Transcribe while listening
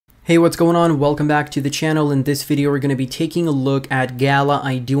Hey, what's going on? Welcome back to the channel. In this video, we're going to be taking a look at Gala.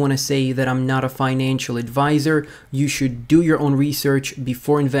 I do want to say that I'm not a financial advisor. You should do your own research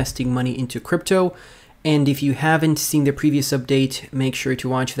before investing money into crypto. And if you haven't seen the previous update, make sure to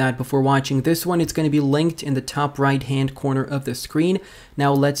watch that before watching this one. It's going to be linked in the top right-hand corner of the screen.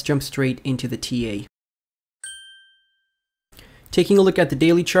 Now let's jump straight into the TA. Taking a look at the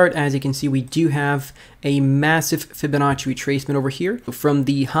daily chart, as you can see, we do have a massive Fibonacci retracement over here from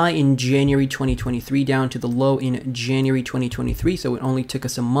the high in January 2023 down to the low in January 2023. So it only took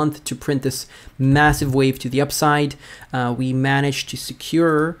us a month to print this massive wave to the upside. We managed to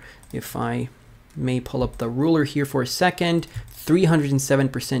secure, if I may pull up the ruler here for a second,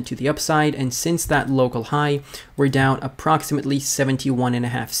 307% to the upside, and since that local high, we're down approximately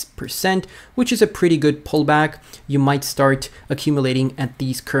 71.5%, which is a pretty good pullback. You might start accumulating at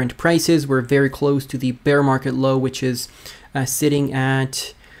these current prices. We're very close to the bear market low, which is sitting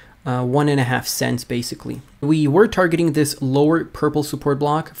at 1.5 cents basically. We were targeting this lower purple support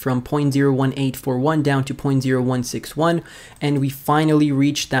block from 0.01841 down to 0.0161, and we finally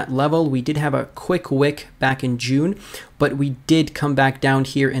reached that level. We did have a quick wick back in June, but we did come back down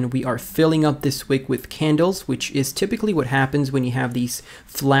here, and we are filling up this wick with candles, which is typically what happens when you have these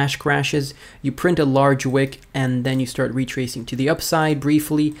flash crashes. You print a large wick and then you start retracing to the upside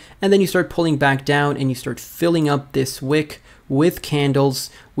briefly, and then you start pulling back down and you start filling up this wick with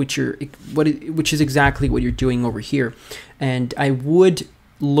candles, which is exactly what you're doing over here. And I would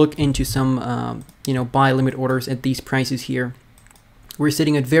look into some buy limit orders at these prices here. We're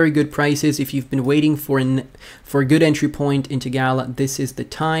sitting at very good prices. If you've been waiting for a good entry point into Gala, this is the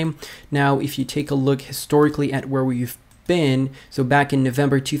time. Now, if you take a look historically at where we've been, so back in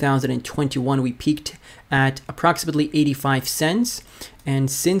November 2021, we peaked at approximately 85 cents.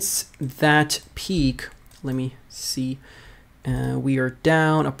 And since that peak, let me see, we are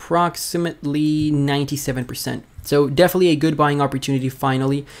down approximately 97%. So definitely a good buying opportunity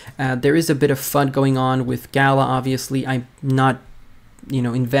finally. There is a bit of FUD going on with Gala, obviously. I'm not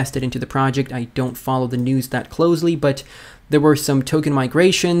invested into the project. I don't follow the news that closely, but there were some token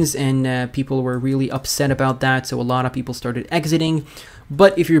migrations and people were really upset about that. So a lot of people started exiting.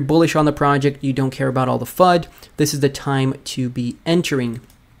 But if you're bullish on the project, you don't care about all the FUD, this is the time to be entering.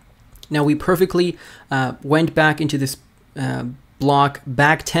 Now we perfectly went back into this block,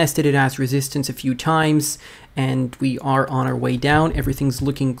 back tested it as resistance a few times, and we are on our way down. Everything's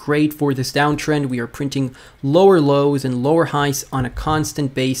looking great for this downtrend. We are printing lower lows and lower highs on a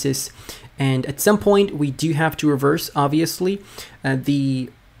constant basis, and at some point we do have to reverse, obviously. The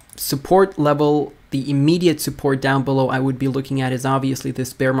support level, the immediate support down below I would be looking at is obviously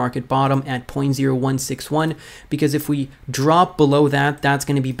this bear market bottom at 0.0161, because if we drop below that, that's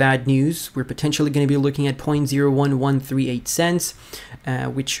going to be bad news. We're potentially going to be looking at 0.01138 cents,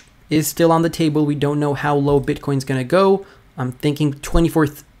 which is still on the table. We don't know how low Bitcoin's going to go. I'm thinking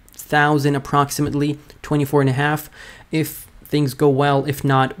 24,000 approximately, 24.5 if things go well. If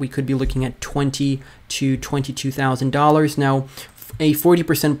not, we could be looking at $20,000 to $22,000. Now, a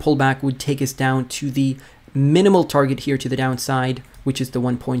 40% pullback would take us down to the minimal target here to the downside, which is the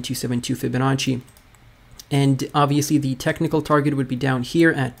 1.272 Fibonacci. And obviously the technical target would be down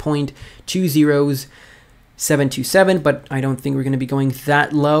here at 0.20727, but I don't think we're going to be going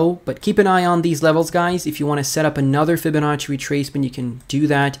that low. But keep an eye on these levels, guys. If you want to set up another Fibonacci retracement, you can do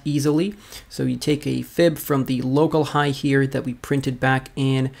that easily. So you take a fib from the local high here that we printed back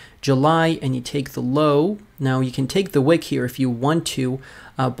in July, and you take the low. Now you can take the wick here if you want to,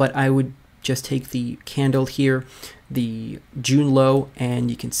 but I would just take the candle here, the June low,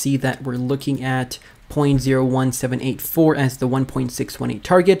 and you can see that we're looking at 0.01784 as the 1.618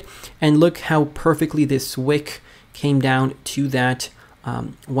 target. And look how perfectly this wick came down to that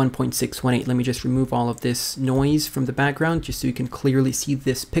 1.618. Let me just remove all of this noise from the background just so you can clearly see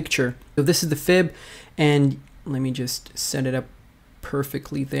this picture. So this is the fib, and let me just set it up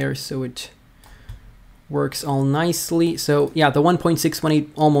perfectly there so it works all nicely. So yeah, the 1.618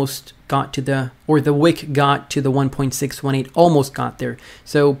 almost got to the, or the wick got to the 1.618, almost got there.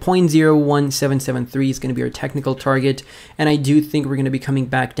 So 0.01773 is going to be our technical target, and I do think we're going to be coming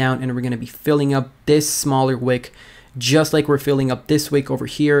back down and we're going to be filling up this smaller wick just like we're filling up this wick over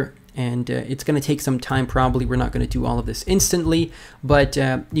here. And it's going to take some time probably. We're not going to do all of this instantly, but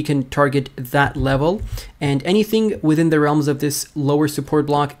you can target that level. And anything within the realms of this lower support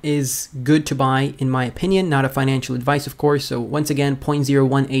block is good to buy, in my opinion. Not a financial advice, of course. So once again,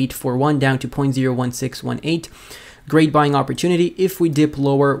 0.01841 down to 0.01618. Great buying opportunity. If we dip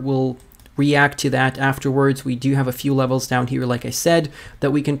lower, we'll react to that afterwards. We do have a few levels down here, like I said,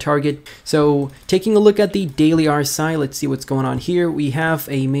 that we can target. So taking a look at the daily RSI, let's see what's going on here. We have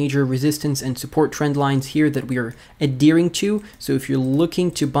a major resistance and support trend lines here that we are adhering to. So if you're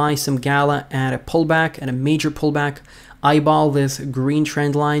looking to buy some Gala at a pullback, at a major pullback, eyeball this green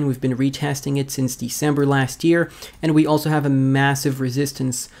trend line. We've been retesting it since December last year, and we also have a massive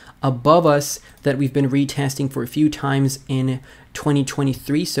resistance above us that we've been retesting for a few times in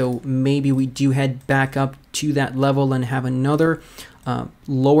 2023. So maybe we do head back up to that level and have another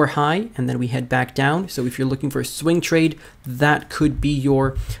lower high, and then we head back down. So if you're looking for a swing trade, that could be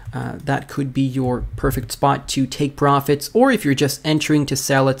your perfect spot to take profits. Or if you're just entering to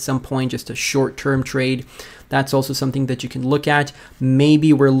sell at some point, just a short-term trade, that's also something that you can look at.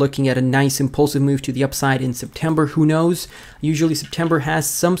 Maybe we're looking at a nice impulsive move to the upside in September. Who knows? Usually September has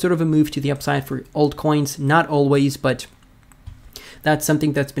some sort of a move to the upside for altcoins. Not always, but that's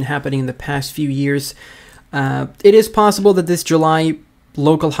something that's been happening in the past few years. It is possible that this July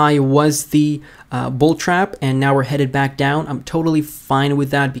local high was the bull trap, and now we're headed back down. I'm totally fine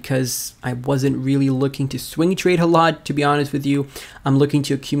with that because I wasn't really looking to swing trade a lot, to be honest with you. I'm looking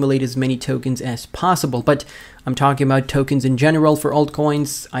to accumulate as many tokens as possible, but I'm talking about tokens in general for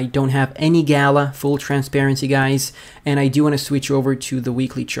altcoins. I don't have any Gala, full transparency, guys, and I do want to switch over to the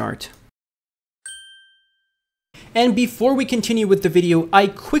weekly chart. And before we continue with the video, I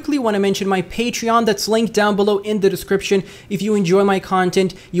quickly want to mention my Patreon that's linked down below in the description. If you enjoy my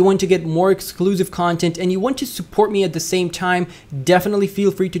content, you want to get more exclusive content, and you want to support me at the same time, definitely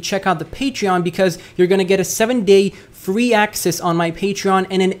feel free to check out the Patreon, because you're going to get a 7-day free access on my Patreon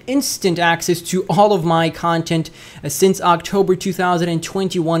and an instant access to all of my content since October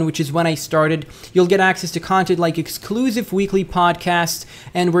 2021, which is when I started. You'll get access to content like exclusive weekly podcasts,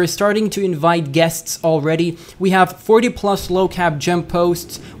 and we're starting to invite guests already. We have 40+ low cap gem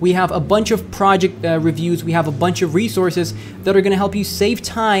posts. We have a bunch of project reviews. We have a bunch of resources that are going to help you save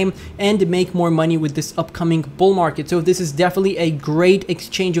time and make more money with this upcoming bull market. So this is definitely a great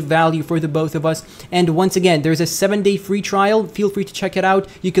exchange of value for the both of us. And once again, there's a 7-day free trial. Feel free to check it out.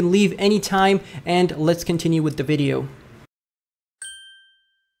 You can leave anytime, and let's continue with the video.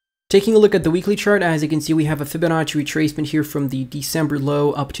 Taking a look at the weekly chart, as you can see, we have a Fibonacci retracement here from the December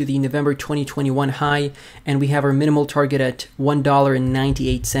low up to the November 2021 high, and we have our minimal target at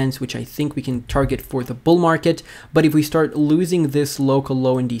 $1.98, which I think we can target for the bull market. But if we start losing this local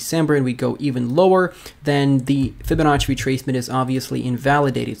low in December and we go even lower, then the Fibonacci retracement is obviously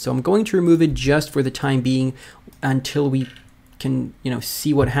invalidated. So I'm going to remove it just for the time being until we can,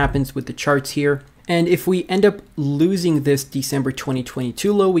 see what happens with the charts here. And if we end up losing this December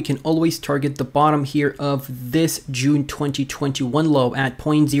 2022 low, we can always target the bottom here of this June 2021 low at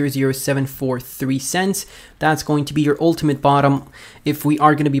 0.00743 cents. That's going to be your ultimate bottom. If we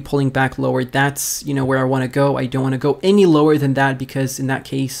are going to be pulling back lower, that's, where I want to go. I don't want to go any lower than that, because in that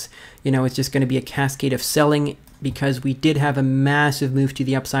case, it's just going to be a cascade of selling, because we did have a massive move to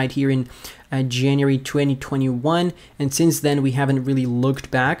the upside here in January 2021, and since then we haven't really looked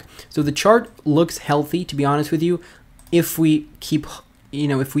back. So the chart looks healthy, to be honest with you. If we keep,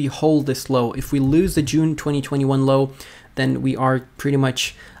 if we hold this low, if we lose the June 2021 low, then we are pretty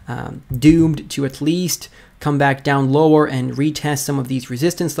much doomed to at least come back down lower and retest some of these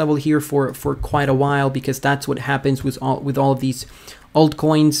resistance level here for quite a while, because that's what happens with all of these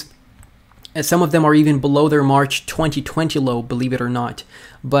altcoins. Some of them are even below their March 2020 low, believe it or not.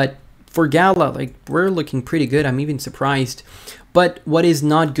 But for Gala, we're looking pretty good. I'm even surprised. But what is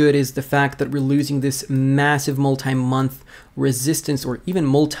not good is the fact that we're losing this massive multi-month resistance, or even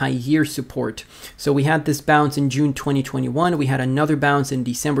multi-year support. So we had this bounce in June 2021. We had another bounce in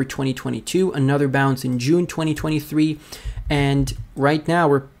December 2022, another bounce in June 2023. And right now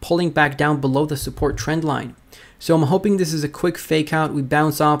we're pulling back down below the support trend line. So I'm hoping this is a quick fake out. We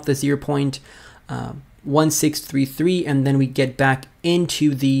bounce off the 0.1633, and then we get back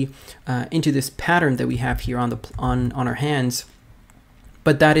into the into this pattern that we have here on our hands.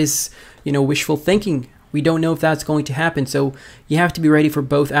 But that is, wishful thinking. We don't know if that's going to happen. So you have to be ready for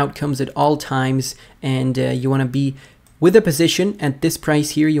both outcomes at all times, and you want to be with a position at this price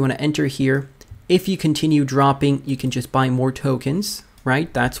here. You want to enter here. If you continue dropping, you can just buy more tokens,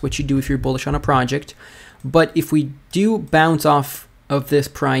 right? That's what you do if you're bullish on a project. But if we do bounce off of this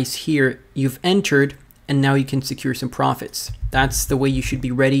price here, you've entered, and now you can secure some profits. That's the way you should be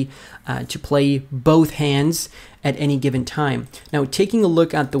ready to play both hands at any given time. Now, taking a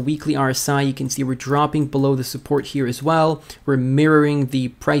look at the weekly RSI, you can see we're dropping below the support here as well. We're mirroring the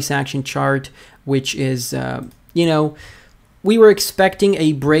price action chart, which is, we were expecting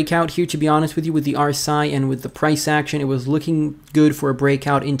a breakout here, to be honest with you, with the RSI and with the price action. It was looking good for a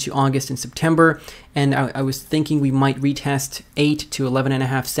breakout into August and September, and I was thinking we might retest 8 to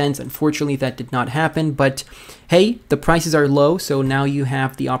 11.5 cents. Unfortunately, that did not happen, but hey, the prices are low, so now you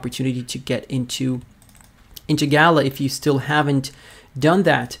have the opportunity to get into Gala if you still haven't done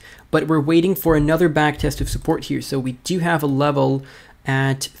that. But we're waiting for another back test of support here, so we do have a level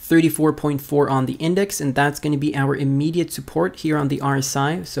at 34.4 on the index, and that's going to be our immediate support here on the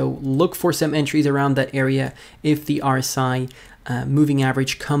RSI. So look for some entries around that area if the RSI moving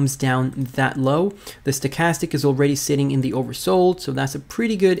average comes down that low. The stochastic is already sitting in the oversold, so that's a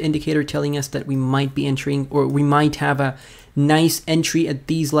pretty good indicator telling us that we might be entering, or we might have a nice entry at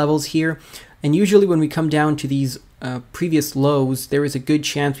these levels here. And usually when we come down to these previous lows, there is a good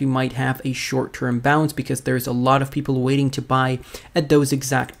chance we might have a short-term bounce because there's a lot of people waiting to buy at those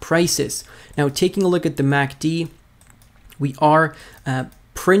exact prices. Now, taking a look at the MACD, we are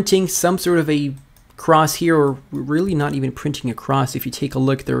printing some sort of a cross here, or really not even printing a cross. If you take a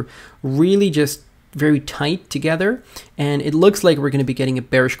look, they're really just very tight together, and it looks like we're going to be getting a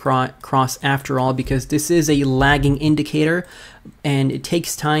bearish cross after all, because this is a lagging indicator and it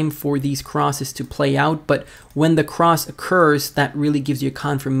takes time for these crosses to play out. But when the cross occurs, that really gives you a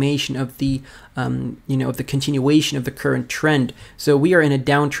confirmation of the of the continuation of the current trend. So we are in a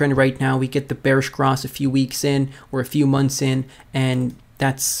downtrend right now. We get the bearish cross a few weeks in or a few months in, and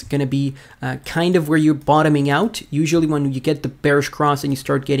that's going to be kind of where you're bottoming out. Usually when you get the bearish cross and you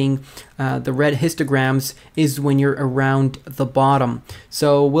start getting the red histograms is when you're around the bottom.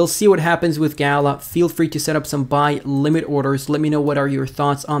 So we'll see what happens with Gala. Feel free to set up some buy limit orders. Let me know what are your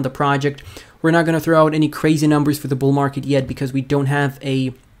thoughts on the project. We're not going to throw out any crazy numbers for the bull market yet because we don't have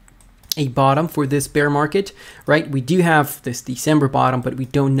a bottom for this bear market, right? We do have this December bottom, but we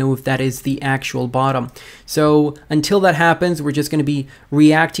don't know if that is the actual bottom. So until that happens, we're just going to be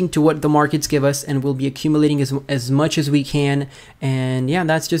reacting to what the markets give us, and we'll be accumulating as much as we can. And yeah,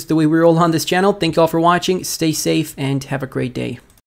 that's just the way we roll on this channel. Thank you all for watching. Stay safe and have a great day.